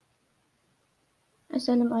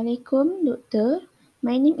Assalamualaikum, Doktor.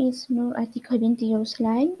 My name is Nur Atikah binti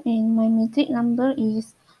Ruslan and my matric number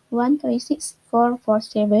is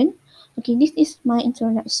 136447. Okay, this is my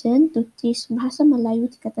introduction to teach Bahasa Melayu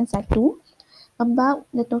Tingkatan 1 about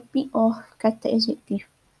the topic of kata adjektif.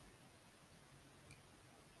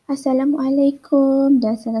 Assalamualaikum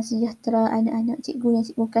dan salam sejahtera anak-anak cikgu yang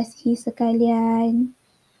cikgu kasihi sekalian.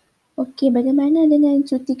 Okey, bagaimana dengan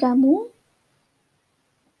cuti kamu?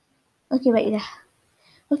 Okey, baiklah.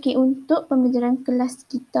 Okey, untuk pembelajaran kelas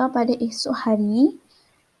kita pada esok hari,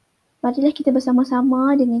 marilah kita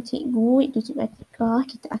bersama-sama dengan cikgu, iaitu Cikgu Atikah,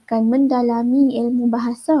 kita akan mendalami ilmu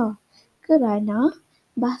bahasa kerana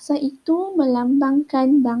bahasa itu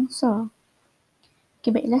melambangkan bangsa.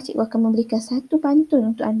 Okey, baiklah, cikgu akan memberikan satu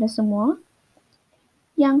pantun untuk anda semua.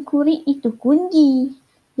 Yang kurik itu kunci,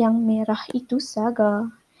 yang merah itu saga,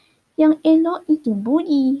 yang elok itu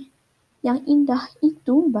budi, yang indah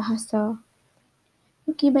itu bahasa.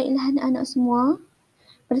 Okey, baiklah anak-anak semua.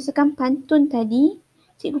 Berdasarkan pantun tadi,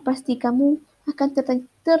 cikgu pasti kamu akan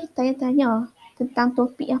tertanya-tanya tentang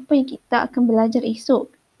topik apa yang kita akan belajar esok,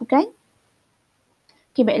 bukan?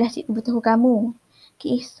 Okey, baiklah cikgu beritahu kamu.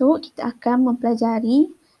 Okey, esok kita akan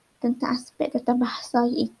mempelajari tentang aspek tata bahasa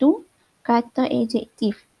iaitu kata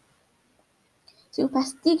adjektif. Cikgu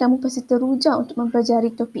pasti kamu pasti teruja untuk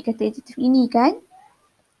mempelajari topik kata adjektif ini, kan?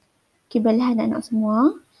 Okey, baiklah anak-anak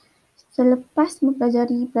semua. Selepas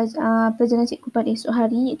mempelajari pelajaran cikgu pada esok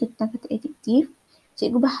hari iaitu tentang kata adjektif,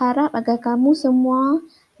 cikgu berharap agar kamu semua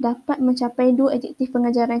dapat mencapai 2 adjektif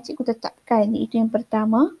pengajaran cikgu tetapkan, iaitu yang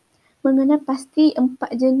pertama, mengenal pasti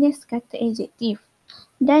 4 jenis kata adjektif,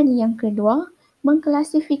 dan yang kedua,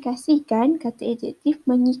 mengklasifikasikan kata adjektif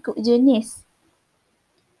mengikut jenis.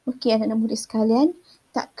 Okey anak-anak murid sekalian,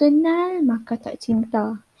 tak kenal maka tak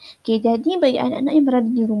cinta. Okey, jadi bagi anak-anak yang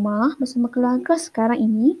berada di rumah bersama keluarga sekarang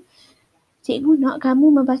ini, cikgu nak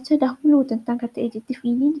kamu membaca dahulu tentang kata adjektif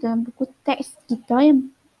ini dalam buku teks kita yang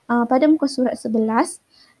pada muka surat 11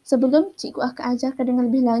 sebelum cikgu akan ajarkan dengan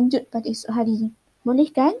lebih lanjut pada esok hari. Boleh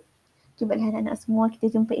kan? Cuba anak-anak semua, kita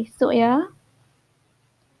jumpa esok ya.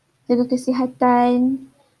 Jaga kesihatan,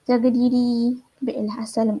 jaga diri. Baiklah,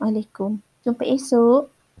 Assalamualaikum. Jumpa esok.